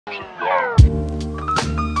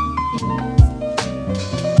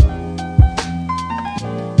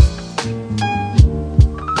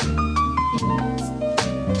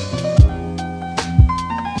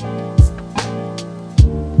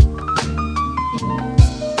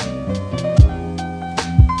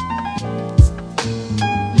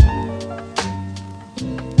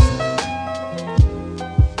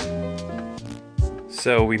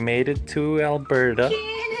So we made it to Alberta.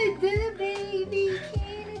 Canada, baby,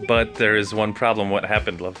 Canada. But there is one problem. What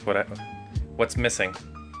happened, love? What's missing?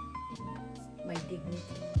 My dignity.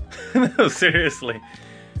 No, seriously.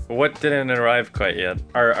 What didn't arrive quite yet?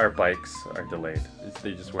 Our bikes are delayed.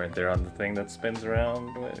 They just weren't there on the thing that spins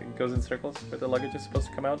around, it goes in circles, where the luggage is supposed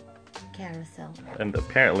to come out. Carousel. And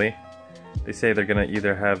apparently, they say they're gonna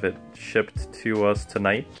either have it shipped to us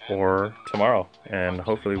tonight or tomorrow. And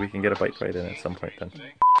hopefully we can get a bike ride in at some point then.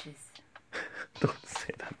 Don't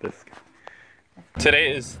say that, this guy.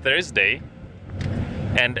 Today is Thursday.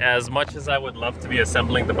 And as much as I would love to be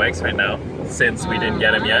assembling the bikes right now, since we didn't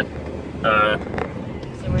get them yet,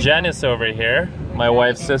 Janice over here, my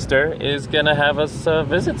wife's sister, is gonna have us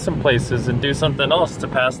visit some places and do something else to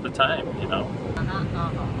pass the time, you know.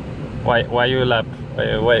 Why you laugh?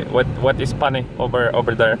 Wait, what is funny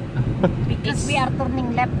over there? Because we are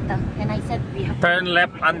turning left, and I said we have Turn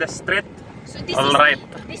left on the street. So this All is right,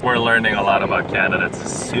 this we're learning a lot about Canada. It's a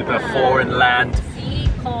super foreign land.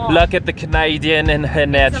 Look at the Canadian and her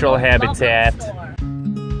natural habitat.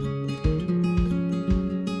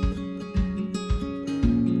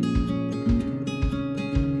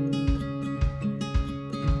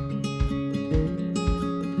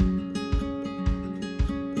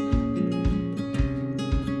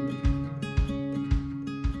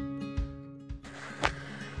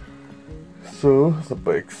 So the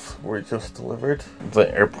bikes were just delivered.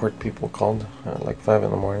 The airport people called at like 5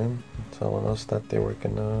 in the morning, telling us that they were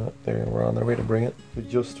on their way to bring it. We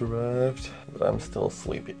just arrived, but I'm still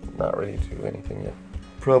sleepy, not ready to do anything yet.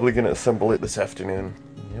 Probably gonna assemble it this afternoon.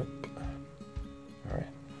 Yep. All right.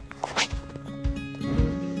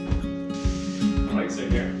 Bikes are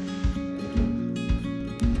here.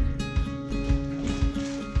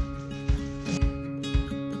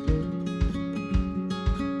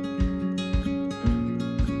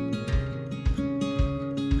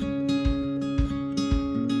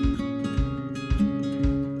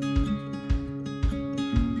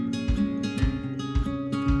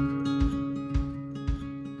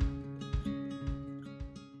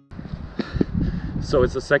 So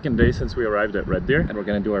it's the second day since we arrived at Red Deer, and we're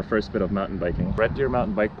gonna do our first bit of mountain biking. Red Deer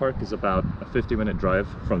Mountain Bike Park is about a 50-minute drive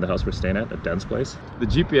from the house we're staying at Dan's place. The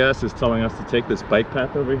GPS is telling us to take this bike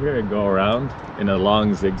path over here and go around in a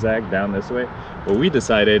long zigzag down this way. But we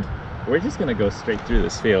decided we're just gonna go straight through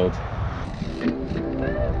this field.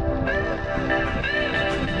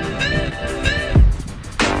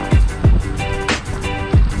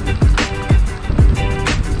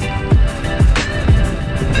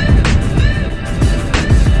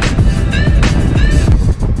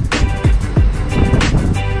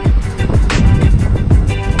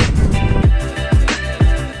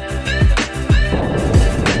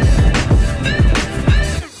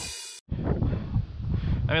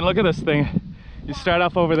 I mean, look at this thing. You start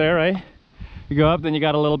off over there, right? You go up, then you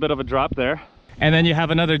got a little bit of a drop there. And then you have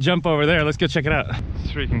another jump over there. Let's go check it out.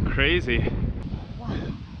 It's freaking crazy. Wow.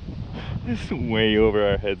 It's way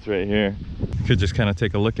over our heads right here. Could just kind of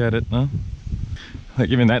take a look at it, no? Like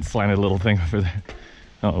even that slanted little thing over there.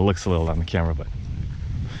 Oh, it looks a little on the camera, but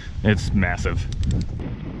it's massive.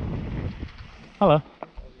 Hello.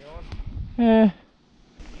 How's it going?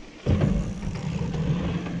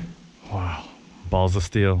 Wow. Balls of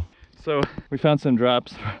steel. So we found some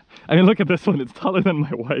drops. I mean, look at this one, it's taller than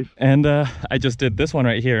my wife. And I just did this one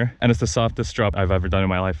right here, and it's the softest drop I've ever done in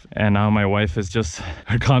my life. And now my wife is just,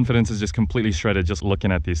 her confidence is just completely shredded just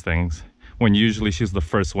looking at these things, when usually she's the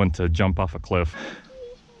first one to jump off a cliff.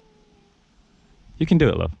 You can do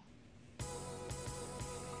it, love.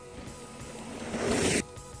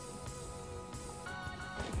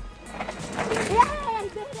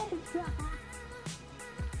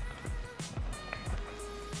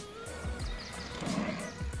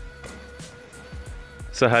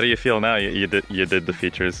 So how do you feel now? You did the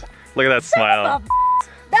features. Look at that smile.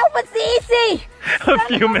 That was easy! A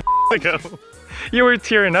few minutes ago. You were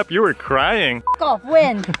tearing up, you were crying. Off,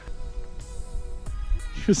 win!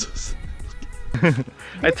 You're so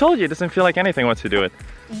I told you, it doesn't feel like anything once you do it.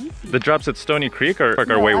 Easy. The drops at Stony Creek are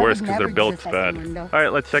way worse because they're built bad.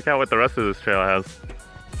 Alright, let's check out what the rest of this trail has.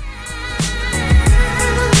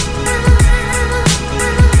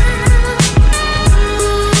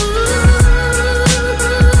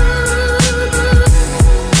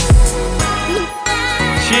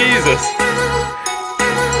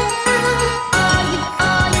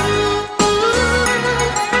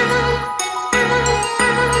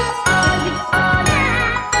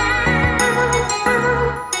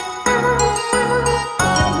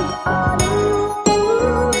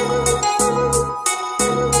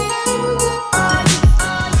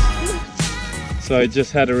 So I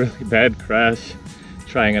just had a really bad crash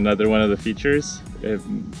trying another one of the features.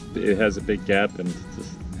 It has a big gap and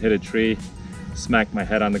just hit a tree, smacked my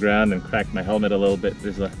head on the ground and cracked my helmet a little bit.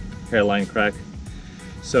 There's a hairline crack.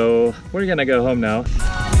 So we're gonna go home now.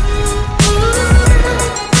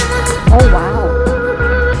 Oh wow.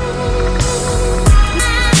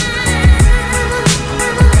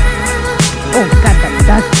 Oh god, that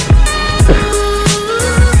dust.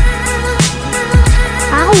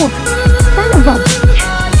 Ow! Son of a...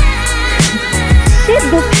 Shit,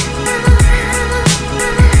 this...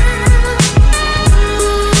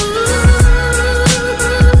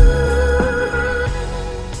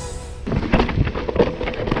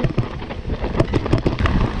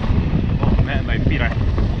 Oh man, my feet are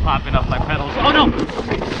popping off my pedals. Oh no!